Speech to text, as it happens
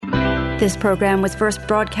This program was first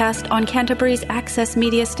broadcast on Canterbury's access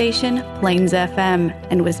media station, Plains FM,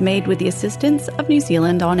 and was made with the assistance of New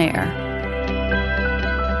Zealand On Air.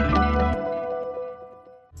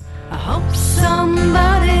 I hope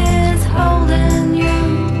somebody's holding you.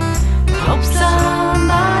 I hope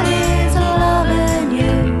somebody's loving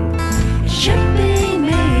you. It should be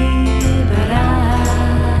me, but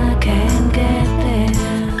I can't get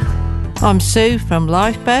there. I'm Sue from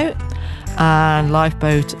Lifeboat, and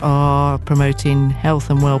Lifeboat are promoting health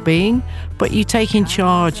and well-being, but you take in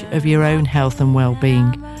charge of your own health and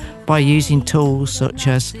well-being by using tools such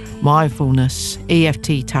as mindfulness,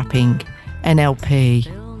 EFT tapping, NLP,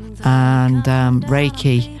 and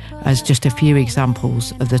Reiki as just a few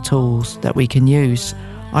examples of the tools that we can use.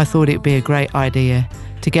 I thought it would be a great idea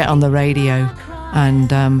to get on the radio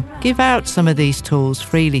and give out some of these tools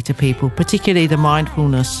freely to people, particularly the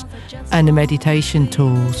mindfulness and the meditation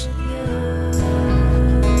tools.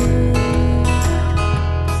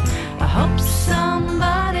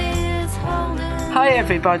 Hi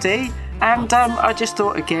everybody, and I just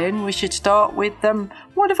thought again we should start with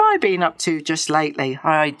what have I been up to just lately?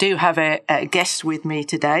 I do have a guest with me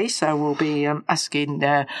today, so we'll be asking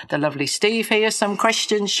the lovely Steve here some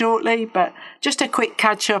questions shortly, but just a quick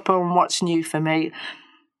catch up on what's new for me.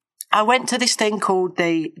 I went to this thing called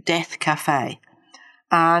the Death Cafe,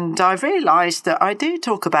 and I've realised that I do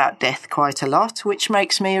talk about death quite a lot, which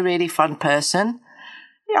makes me a really fun person.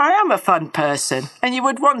 Yeah, I am a fun person, and you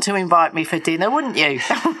would want to invite me for dinner, wouldn't you?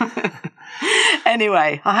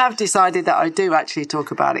 Anyway, I have decided that I do actually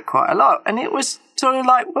talk about it quite a lot, and it was sort of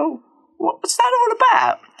like, well, what's that all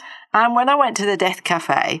about? And when I went to the Death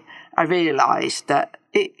Cafe, I realised that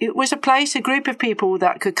it was a place, a group of people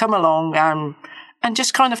that could come along and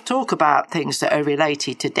just kind of talk about things that are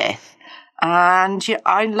related to death. And yeah,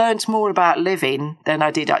 I learnt more about living than I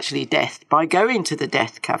did actually death by going to the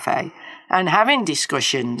Death Cafe and having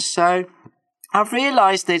discussions. So I've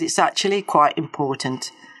realised that it's actually quite important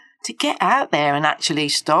to get out there and actually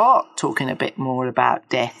start talking a bit more about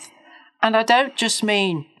death. And I don't just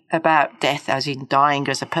mean about death as in dying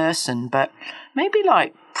as a person, but maybe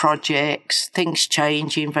like projects, things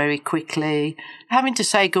changing very quickly, having to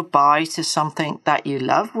say goodbye to something that you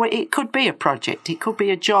love. Well, it could be a project, it could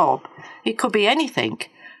be a job, it could be anything.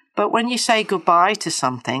 But when you say goodbye to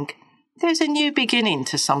something, there's a new beginning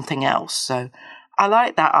to something else. So I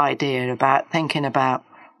like that idea about thinking about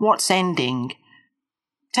what's ending,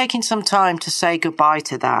 taking some time to say goodbye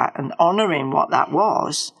to that and honouring what that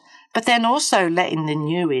was, but then also letting the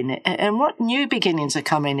new in and what new beginnings are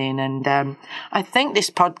coming in. And I think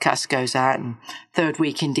this podcast goes out in third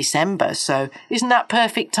week in December. So isn't that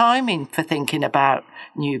perfect timing for thinking about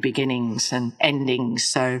new beginnings and endings?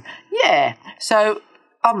 So, yeah. So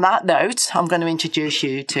on that note, I'm going to introduce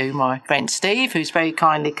you to my friend Steve, who's very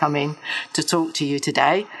kindly come in to talk to you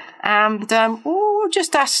today. And we'll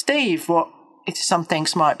just ask Steve what if some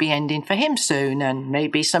things might be ending for him soon and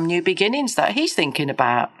maybe some new beginnings that he's thinking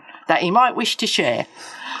about that he might wish to share.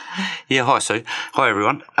 Yeah, hi Sue. Hi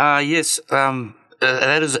everyone. Yes,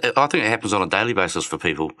 that is. I think it happens on a daily basis for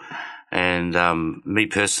people. And me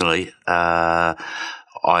personally,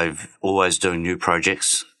 I've always doing new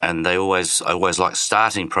projects, and I always like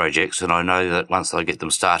starting projects, and I know that once I get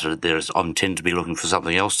them started, I tend to be looking for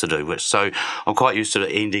something else to do. So I'm quite used to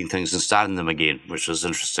ending things and starting them again, which is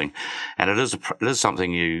interesting, and it is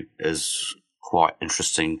something is quite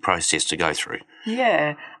interesting process to go through.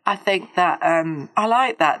 Yeah, I think that I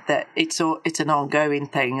like that it's an ongoing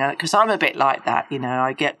thing, because I'm a bit like that. You know,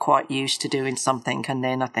 I get quite used to doing something, and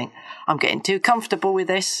then I think I'm getting too comfortable with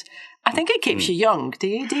this. I think it keeps you young. Do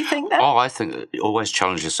you think that? Oh, I think you always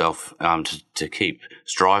challenge yourself to keep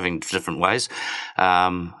striving different ways.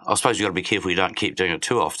 I suppose you've got to be careful you don't keep doing it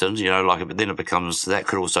too often. You know, but then that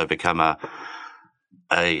could also become a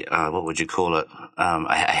what would you call it?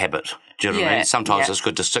 A habit. Do you know what I mean? Sometimes it's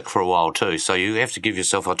good to stick for a while too. So you have to give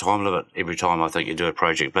yourself a time limit every time I think you do a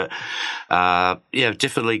project. But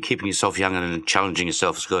definitely keeping yourself young and challenging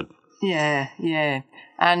yourself is good. Yeah.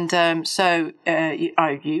 And so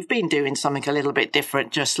you've been doing something a little bit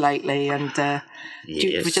different just lately, and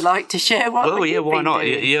yes. Would you like to share what? Well, yeah, why not?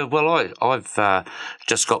 Doing? Yeah, well, I've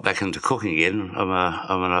just got back into cooking again. I'm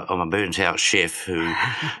a burnt out chef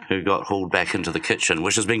who got hauled back into the kitchen,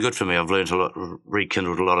 which has been good for me. I've learned a lot,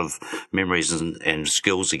 rekindled a lot of memories and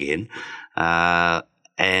skills again,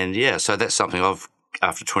 and yeah, so that's something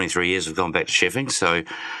after 23 years I've gone back to chefing. So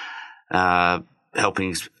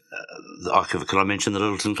helping. Can I mention the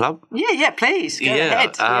Littleton Club? Yeah, please. Go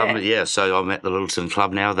ahead. So I'm at the Littleton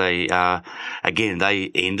Club now. They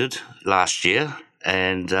ended last year,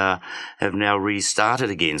 and have now restarted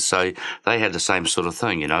again. So they had the same sort of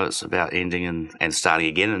thing, it's about ending and starting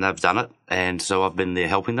again, and they've done it. And so I've been there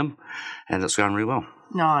helping them, and it's going really well.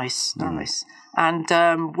 Nice.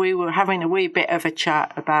 And we were having a wee bit of a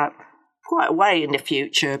chat about quite a way in the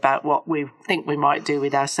future about what we think we might do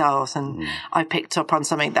with ourselves. And I picked up on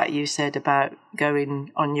something that you said about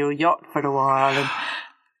going on your yacht for a while, and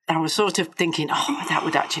I was sort of thinking, that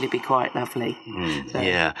would actually be quite lovely.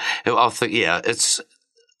 Yeah, I think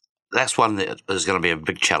that's one that is going to be a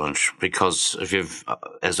big challenge, because if you've,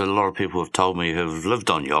 as a lot of people have told me who've lived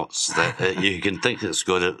on yachts, that you can think it's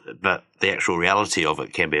good, but the actual reality of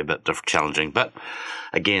it can be a bit challenging. But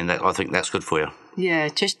again, I think that's good for you. Yeah,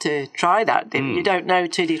 just to try that. You don't know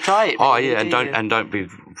till you try it. Oh, yeah, and don't be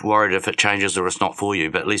worried if it changes or it's not for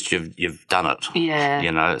you. But at least you've done it. Yeah,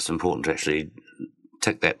 it's important to actually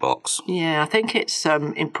tick that box. Yeah, I think it's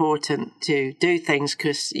important to do things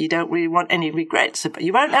because you don't really want any regrets.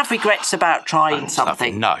 You won't have regrets about trying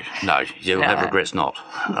something. No, you'll have regrets not.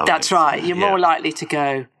 That's right. You're more likely to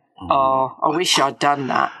go, I wish I'd done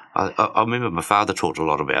that. I remember my father talked a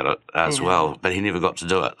lot about it as well, but he never got to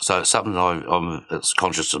do it. So it's something it's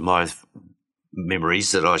conscious of my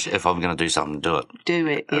memories that if I'm going to do something, do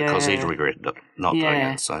it. Because he'd regretted it, not doing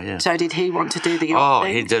it. So yeah. So did he want to do the yacht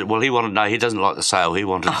thing? He did. Well, he doesn't like the sail. He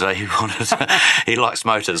likes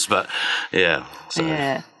motors, but yeah. So.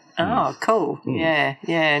 Yeah. Oh, cool. Yeah.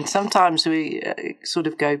 And sometimes we sort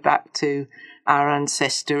of go back to our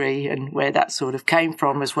ancestry and where that sort of came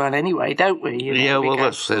from as well anyway, don't we?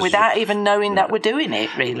 That's without even knowing that we're doing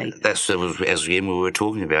it, really. That's as again we were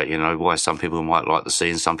talking about, why some people might like the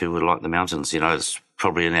sea and some people would like the mountains. It's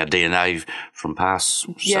probably in our DNA from past.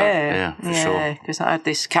 So, yeah, for sure. Because I had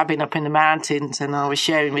this cabin up in the mountains and I was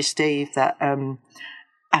sharing with Steve that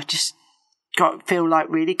I've just feel like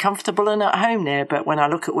really comfortable and at home there. But when I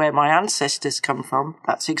look at where my ancestors come from,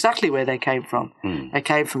 that's exactly where they came from. They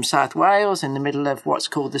came from South Wales in the middle of what's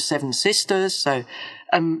called the Seven Sisters. So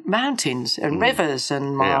mountains and rivers.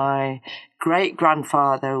 And my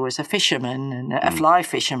great-grandfather was a fisherman, and a fly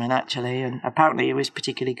fisherman, actually, and apparently he was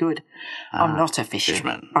particularly good. I'm not a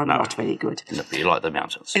fisherman. I'm not very good. No, you like the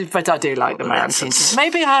mountains. But I do like the mountains.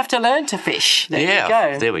 Maybe I have to learn to fish. There you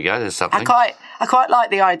go. There we go. There's something. I quite like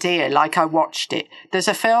the idea, like I watched it. There's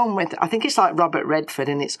a film with, I think it's like Robert Redford,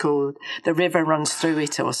 and it's called The River Runs Through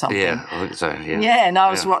It or something. Yeah, I think so, yeah. Yeah, and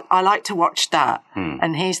I like to watch that.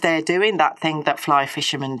 And he's there doing that thing that fly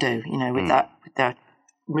fishermen do, with that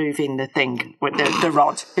moving the thing, with the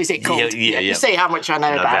rod, is it called? Yeah. You see how much I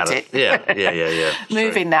know about it. Yeah.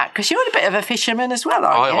 Moving that, because you're a bit of a fisherman as well,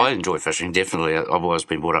 aren't you? I enjoy fishing, definitely. I've always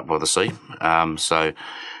been brought up by the sea. So...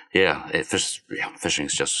 Yeah, fishing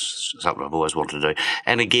is just something I've always wanted to do.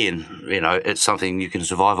 And again, it's something you can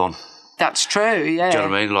survive on. That's true, yeah. Do you know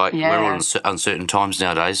what I mean? Like, we're all in uncertain times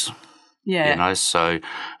nowadays. Yeah. So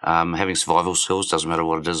having survival skills, doesn't matter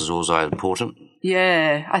what it is also important.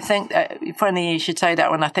 Yeah, I think, funny you should say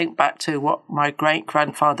that when I think back to what my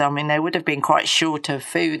great-grandfather, they would have been quite short of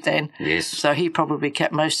food then. Yes. So he probably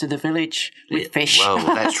kept most of the village with fish.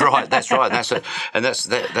 Well, that's right. That's it. And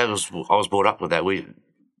I was brought up with that.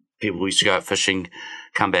 People used to go out fishing,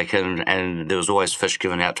 come back in, and there was always fish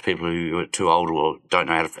given out to people who were too old or don't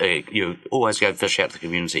know how to. You always go fish out to the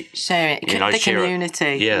community. Share it. The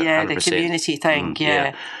community. Yeah, the community thing.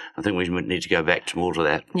 Yeah. I think we need to go back more to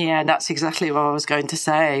that. Yeah, that's exactly what I was going to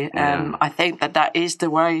say. I think that is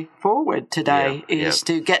the way forward today, is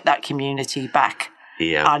to get that community back.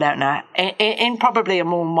 Yeah. I don't know. In probably a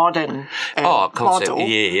more modern model.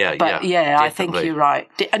 Yeah. But I think you're right.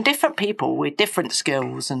 And different people with different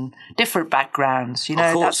skills and different backgrounds.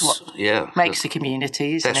 That's what makes a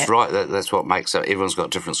community, isn't it? That's right. That's what makes it. Everyone's got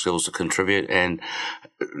different skills to contribute, and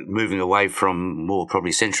moving away from more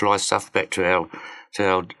probably centralised stuff back to our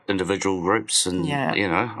individual groups, and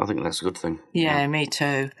I think that's a good thing. Yeah, me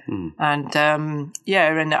too. And and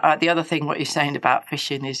the other thing, what you're saying about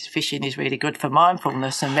fishing is really good for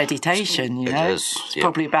mindfulness and meditation. It is. It's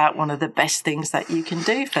probably about one of the best things that you can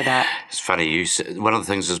do for that. It's funny. One of the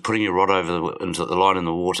things is putting your rod into the line in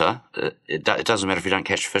the water. It doesn't matter if you don't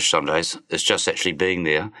catch fish some days. It's just actually being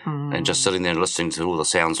there and just sitting there and listening to all the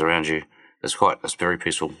sounds around you. It's very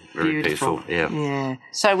peaceful, very peaceful. Yeah.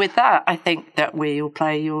 So with that, I think that we'll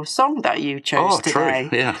play your song that you chose today.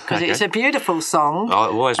 True. Yeah. Because it's a beautiful song. Oh,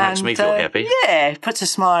 it always makes me feel happy. Yeah, puts a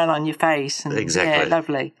smile on your face. And, exactly. Yeah,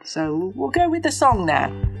 lovely. So we'll go with the song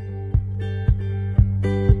now.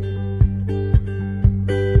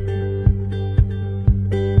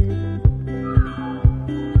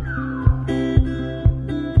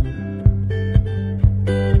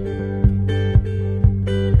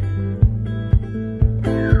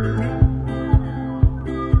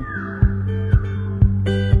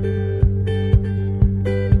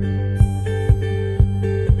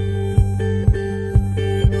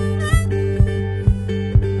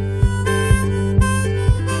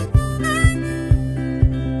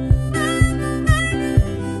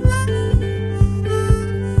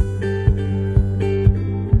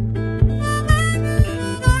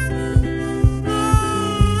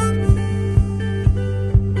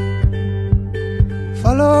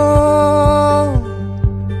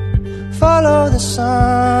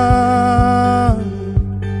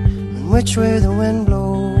 which way the wind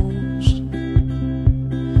blows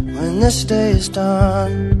when this day is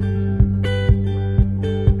done.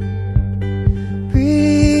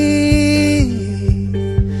 Breathe,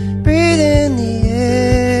 breathe in the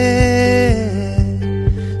air,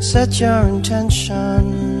 set your intentions,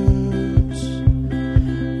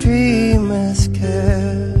 dream with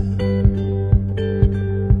care.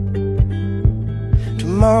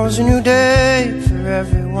 Tomorrow's a new day for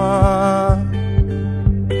everyone,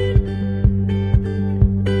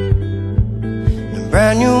 a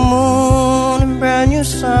brand new moon and brand new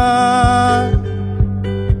sun.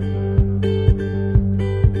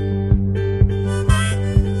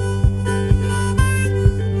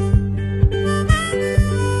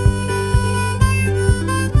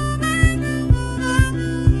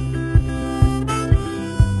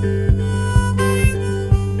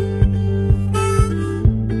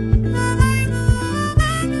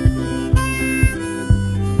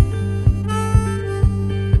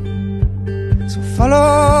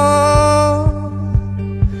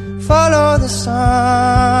 Follow the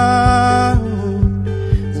sun,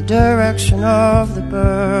 the direction of the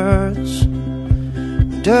birds,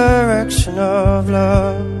 the direction of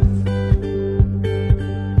love.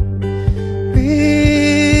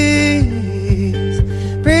 Breathe,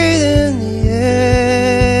 breathe in the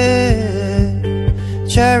air,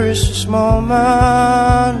 cherish this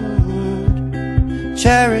moment,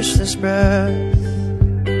 cherish this breath.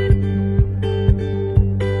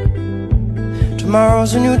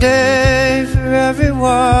 Tomorrow's a new day for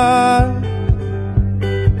everyone,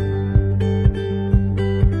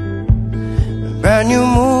 a brand new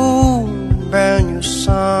moon, brand new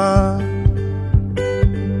sun.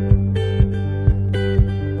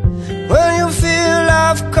 When you feel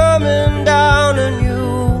life coming down on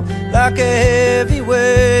you like a heavy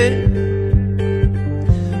weight,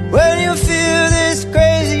 when you feel this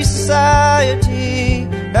crazy society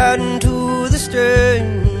adding to the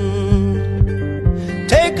strain,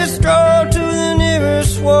 take a stroll to the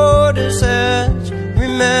nearest water's edge,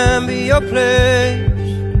 remember your place.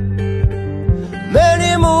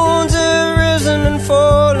 Many moons have risen and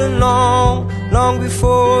fallen long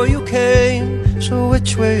before you came. So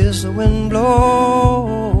which way is the wind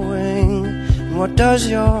blowing, and what does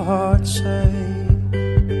your heart say?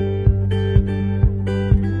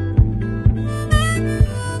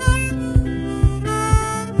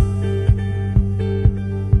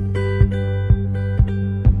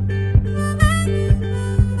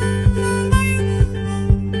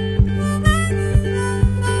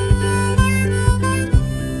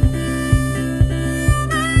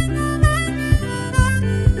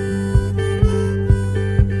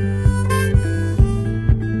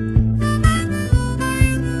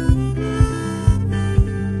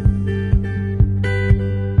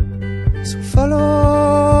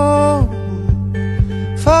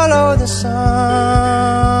 Follow the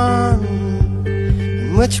sun,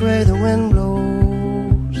 and which way the wind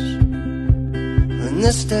blows when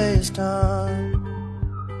this day is done.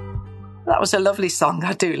 That was a lovely song.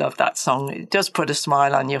 I do love that song. It does put a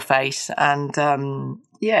smile on your face. And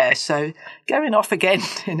so going off again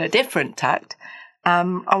in a different tact,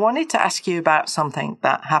 I wanted to ask you about something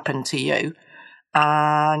that happened to you.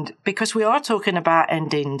 And because we are talking about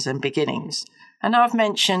endings and beginnings, and I've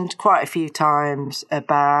mentioned quite a few times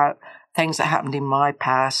about things that happened in my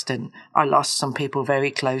past, and I lost some people very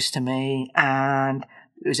close to me, and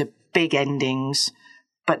it was a big endings,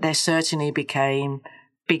 but there certainly became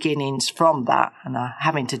beginnings from that, and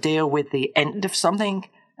having to deal with the end of something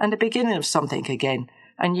and the beginning of something again.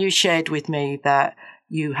 And you shared with me that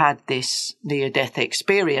you had this near-death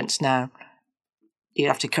experience. Now, you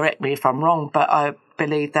have to correct me if I'm wrong, but I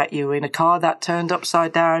believe that you were in a car that turned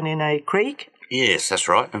upside down in a creek. Yes, that's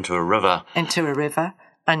right, into a river. Into a river,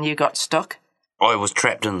 and you got stuck? I was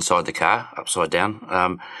trapped inside the car, upside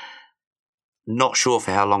down. Not sure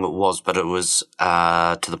for how long it was, but it was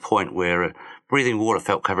to the point where breathing water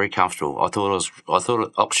felt very comfortable. I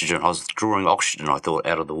thought oxygen. I was drawing oxygen, I thought,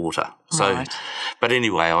 out of the water. So, right. But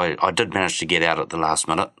anyway, I did manage to get out at the last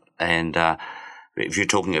minute. And if you're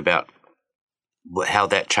talking about how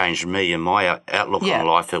that changed me and my outlook on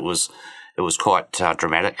life, it was quite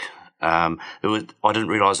dramatic. I didn't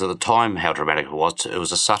realise at the time how dramatic it was. It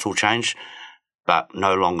was a subtle change, but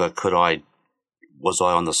no longer was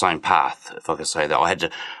I on the same path, if I could say that. I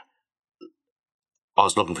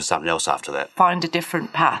was looking for something else after that. Find a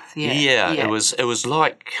different path. Yeah. It was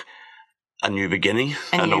like a new beginning,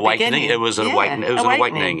 an awakening. It was an awakening. It was an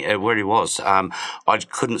awakening. It really was. I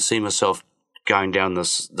couldn't see myself going down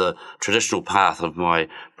the traditional path of my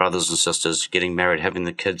brothers and sisters, getting married, having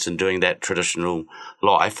the kids, and doing that traditional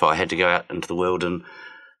life. I had to go out into the world and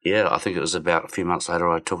yeah, I think it was about a few months later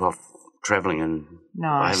I took off travelling, and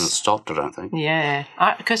I haven't stopped, I don't think. Yeah,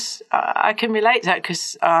 because I can relate to that,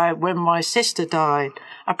 because when my sister died,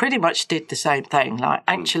 I pretty much did the same thing. Like,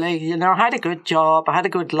 actually, I had a good job, I had a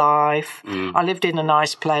good life, I lived in a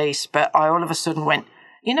nice place, but I all of a sudden went,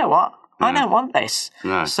 you know what, I don't want this.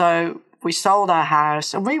 No. So we sold our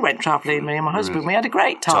house and we went travelling, me and my husband. We had a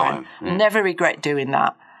great time. Never regret doing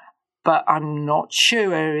that. But I'm not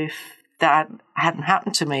sure if that hadn't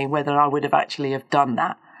happened to me, whether I would have actually have done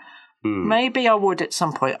that. Maybe I would at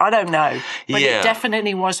some point. I don't know. But it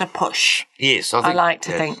definitely was a push. Yes, I like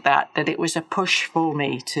to think that it was a push for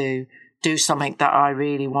me to do something that I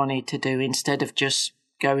really wanted to do, instead of just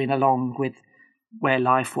going along with where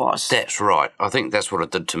life was. That's right. I think that's what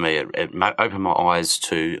it did to me. It opened my eyes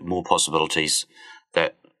to more possibilities,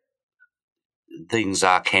 that things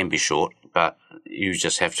can be short, but you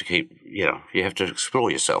just have to keep, you have to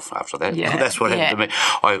explore yourself after that. Yeah, that's what happened to me.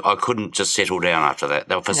 I couldn't just settle down after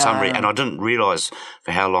that. For some reason, and I didn't realise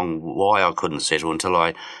for how long why I couldn't settle until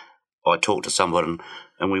I talked to someone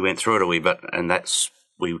and we went through it a wee bit, and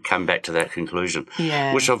we come back to that conclusion,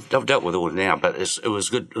 which I've dealt with all now, but it was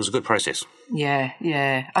good. It was a good process. Yeah.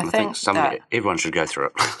 I think everyone should go through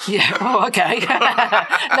it. Yeah. Oh, okay.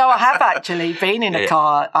 No, I have actually been in a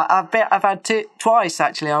car. I've had twice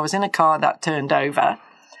actually. I was in a car that turned over,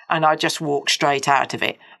 and I just walked straight out of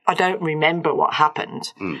it. I don't remember what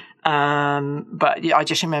happened, but I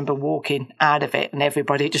just remember walking out of it and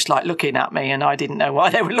everybody just like looking at me, and I didn't know why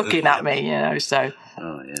they were looking at me, So.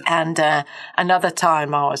 Oh, yeah. And another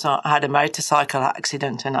time I had a motorcycle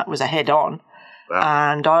accident, and that was a head-on.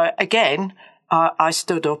 Wow. And I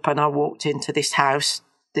stood up and I walked into this house,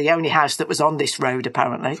 the only house that was on this road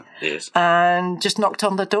apparently, and just knocked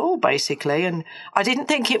on the door basically. And I didn't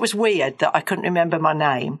think it was weird that I couldn't remember my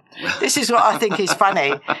name. This is what I think is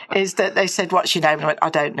funny, is that they said, "What's your name?" And I went, "I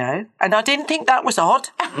don't know." And I didn't think that was odd.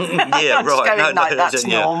 Yeah, right. That's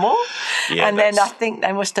normal. Yeah, and then I think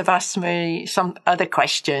they must have asked me some other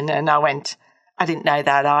question, and I went, "I didn't know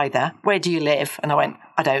that either. Where do you live?" And I went,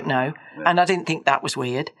 "I don't know." Yeah. And I didn't think that was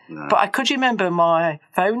weird. No. But I could remember my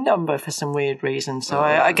phone number for some weird reason. So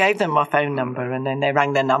I gave them my phone number, and then they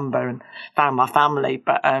rang their number and found my family.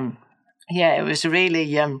 But, it was a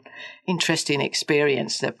really interesting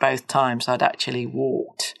experience that both times I'd actually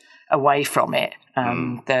walked away from it.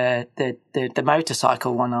 The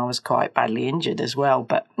motorcycle one, I was quite badly injured as well,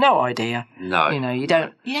 but no idea. No. You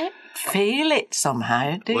don't feel it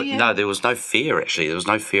somehow, do you? No, there was no fear, actually. There was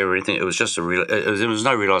no fear or anything. It was just there was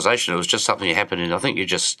no realisation. It was just something that happened, and I think you're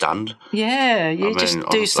just stunned. Yeah, you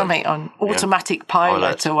do something on automatic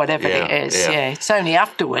pilot or whatever it is. Yeah. It's only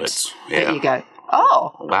afterwards that you go,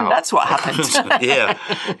 oh, wow. That's what happened.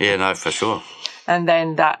 Yeah, no, for sure. And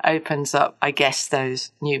then that opens up, I guess,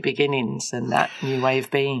 those new beginnings and that new way of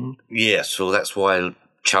being. Yes, well, that's why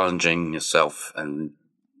challenging yourself and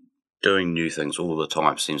doing new things all the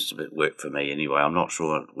time seems to work for me anyway. I'm not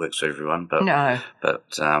sure it works for everyone, but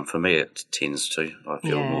for me it tends to. I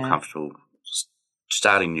feel more comfortable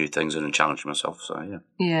starting new things and challenging myself. So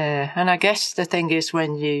yeah, and I guess the thing is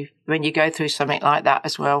when you go through something like that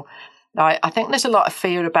as well, I think there's a lot of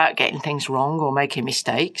fear about getting things wrong or making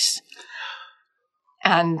mistakes.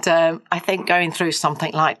 And I think going through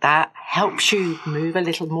something like that helps you move a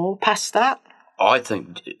little more past that. I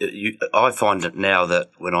think I find it now that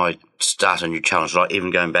when I start a new challenge, like even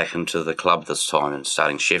going back into the club this time and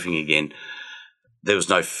starting chefing again, there was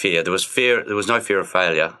no fear. There was no fear of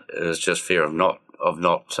failure. It was just fear of not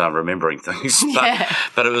remembering things.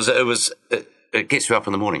 But it gets you up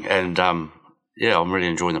in the morning, and I'm really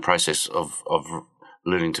enjoying the process of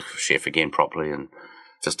learning to chef again properly and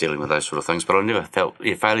just dealing with those sort of things. But I never felt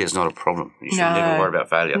failure is not a problem. You should never worry about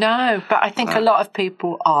failure. No, but I think a lot of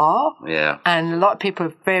people are. Yeah. And a lot of people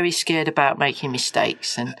are very scared about making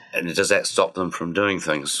mistakes. And does that stop them from doing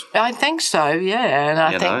things? I think so, yeah. And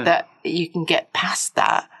I think that you can get past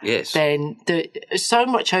that. Yes. Then so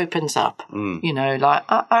much opens up. Like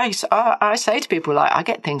I say to people, like, I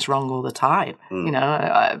get things wrong all the time.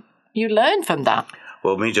 You learn from that.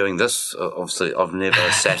 Well, me doing this, obviously, I've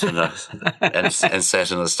never sat in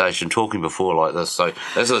sat in a station talking before like this. So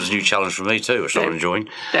that's a new challenge for me too, which I'm enjoying.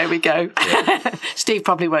 There we go. Yeah. Steve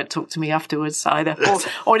probably won't talk to me afterwards either,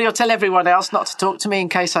 or he'll tell everyone else not to talk to me in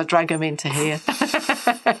case I drag him into here.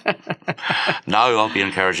 No, I'll be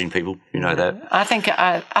encouraging people. You know that. I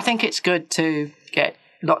think it's good to get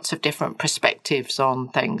lots of different perspectives on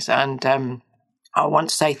things, and I want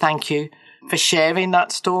to say thank you for sharing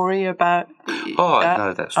that story about that.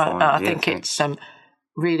 No, that's fine. I think it's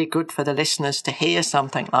really good for the listeners to hear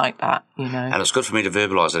something like that, And it's good for me to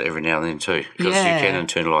verbalise it every now and then too, because you can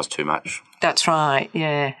internalise too much. That's right,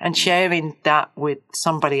 yeah. And sharing that with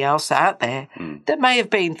somebody else out there that may have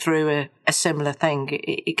been through a similar thing,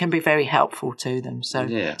 it can be very helpful to them.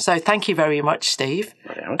 So, so thank you very much, Steve.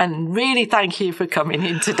 And really thank you for coming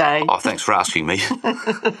in today. Oh, thanks for asking me.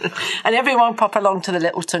 And everyone pop along to the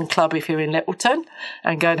Littleton Club if you're in Littleton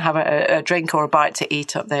and go and have a drink or a bite to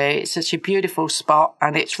eat up there. It's such a beautiful spot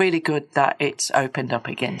and it's really good that it's opened up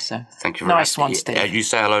again. So thank you very nice much. one, Steve. You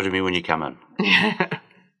say hello to me when you come in.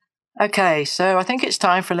 Okay, so I think it's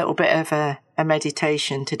time for a little bit of a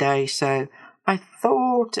meditation today. So I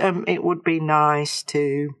thought it would be nice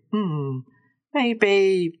to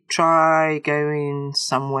maybe try going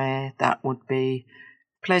somewhere that would be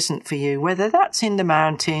pleasant for you, whether that's in the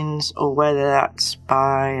mountains or whether that's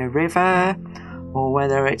by a river or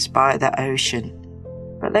whether it's by the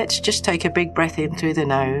ocean. But let's just take a big breath in through the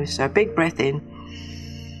nose. So a big breath in,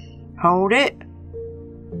 hold it.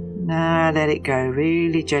 Now let it go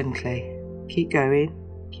really gently. Keep going,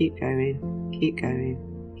 keep going, keep going,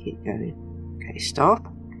 keep going. Okay, stop.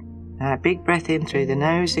 Now big breath in through the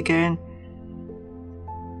nose again.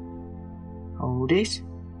 Hold it.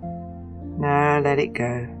 Now let it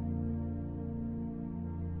go.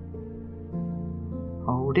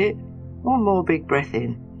 Hold it. One more big breath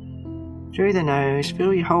in. Through the nose,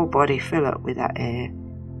 feel your whole body fill up with that air.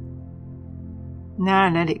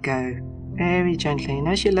 Now let it go. Very gently, and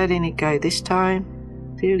as you're letting it go this time,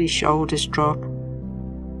 feel your shoulders drop,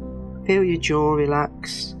 feel your jaw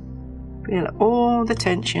relax, feel all the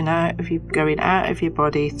tension going out of your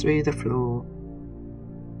body through the floor.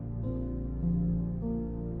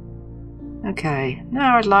 Okay,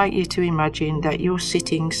 now I'd like you to imagine that you're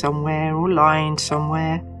sitting somewhere or lying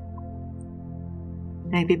somewhere,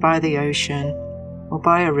 maybe by the ocean or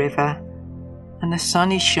by a river, and the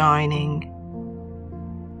sun is shining.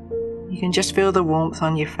 You can just feel the warmth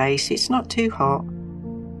on your face. It's not too hot.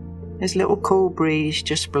 There's a little cool breeze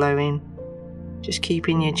just blowing, just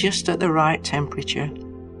keeping you just at the right temperature.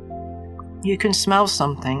 You can smell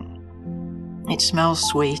something. It smells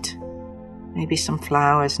sweet. Maybe some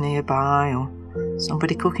flowers nearby or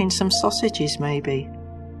somebody cooking some sausages maybe.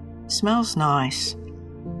 It smells nice.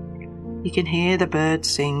 You can hear the birds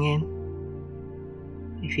singing.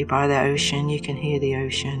 If you're by the ocean, you can hear the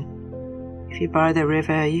ocean. If you're by the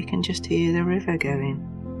river, you can just hear the river going.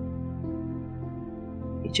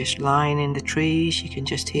 You're just lying in the trees, you can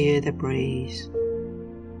just hear the breeze.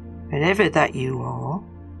 Wherever that you are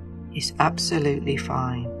is absolutely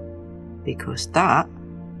fine, because that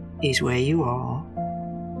is where you are,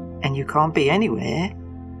 and you can't be anywhere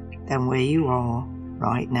than where you are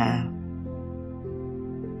right now.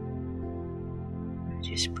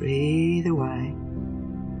 Just breathe away.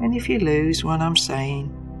 And if you lose what I'm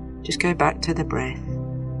saying, just go back to the breath,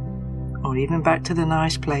 or even back to the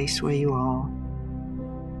nice place where you are.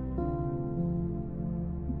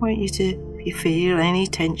 I want you to, if you feel any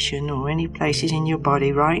tension or any places in your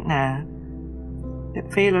body right now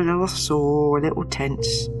that feel a little sore, a little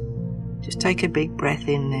tense, just take a big breath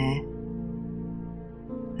in there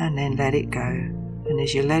and then let it go. And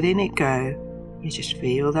as you're letting it go, you just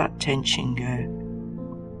feel that tension go.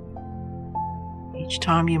 Each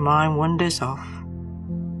time your mind wanders off,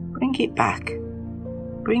 bring it back.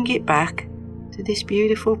 Bring it back to this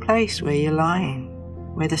beautiful place where you're lying,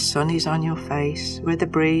 where the sun is on your face, where the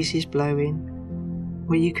breeze is blowing,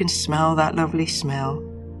 where you can smell that lovely smell,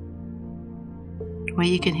 where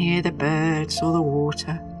you can hear the birds or the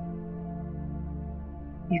water.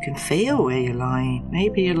 You can feel where you're lying.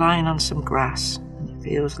 Maybe you're lying on some grass and it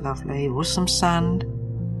feels lovely, or some sand,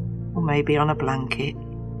 or maybe on a blanket.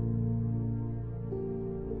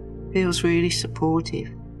 Feels really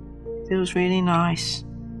supportive. Feels really nice.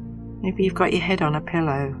 Maybe you've got your head on a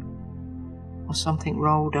pillow or something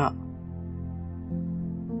rolled up,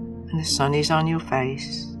 and the sun is on your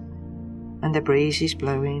face, and the breeze is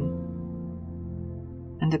blowing,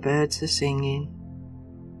 and the birds are singing.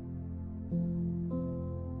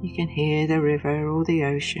 You can hear the river or the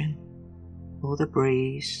ocean or the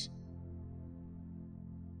breeze.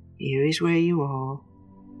 Here is where you are,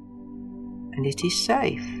 and it is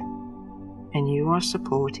safe, and you are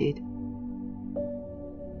supported.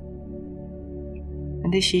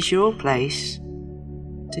 And this is your place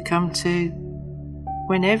to come to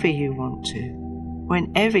whenever you want to,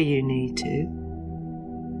 whenever you need to.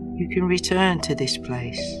 You can return to this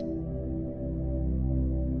place.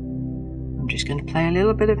 I'm just going to play a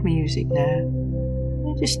little bit of music now,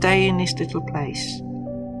 and just stay in this little place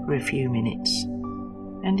for a few minutes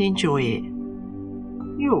and enjoy it.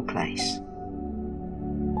 Your place.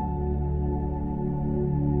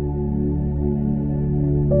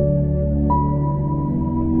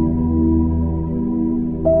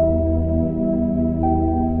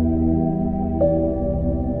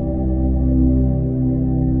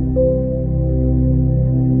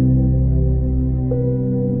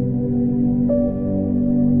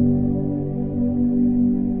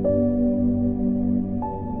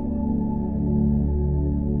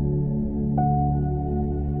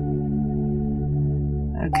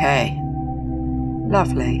 Okay.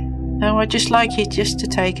 Lovely. Now I'd just like you just to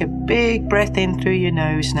take a big breath in through your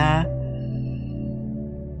nose now.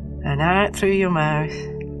 And out through your mouth.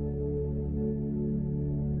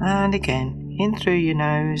 And again, in through your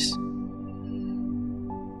nose.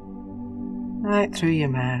 Out through your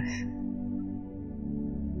mouth.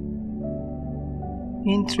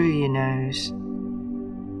 In through your nose.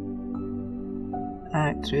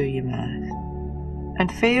 Out through your mouth. And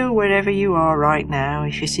feel wherever you are right now.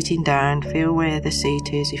 If you're sitting down, feel where the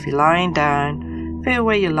seat is. If you're lying down, feel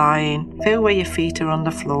where you're lying. Feel where your feet are on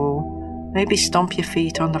the floor. Maybe stomp your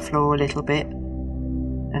feet on the floor a little bit.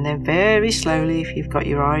 And then very slowly, if you've got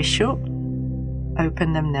your eyes shut,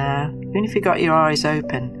 open them now. Even if you've got your eyes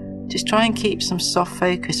open, just try and keep some soft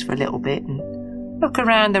focus for a little bit and look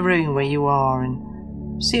around the room where you are and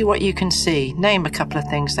see what you can see. Name a couple of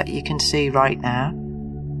things that you can see right now.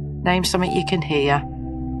 Name something you can hear.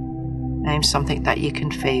 Name something that you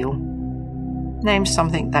can feel. Name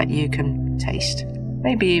something that you can taste.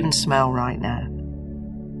 Maybe even smell right now.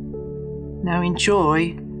 Now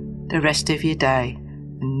enjoy the rest of your day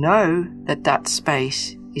and know that that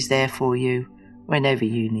space is there for you whenever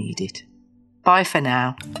you need it. Bye for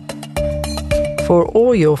now. For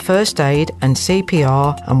all your first aid and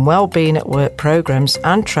CPR and wellbeing at work programs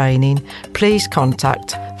and training, please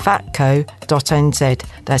contact factco.nz.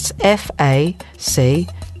 That's factco.nz.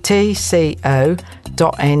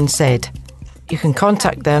 You can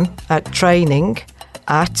contact them at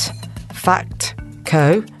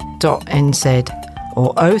training@factco.nz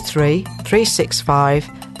or 03 365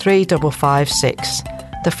 3556.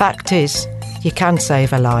 The fact is, you can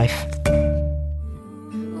save a life.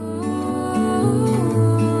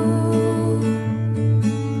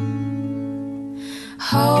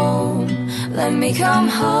 Home, let me come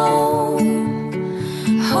home.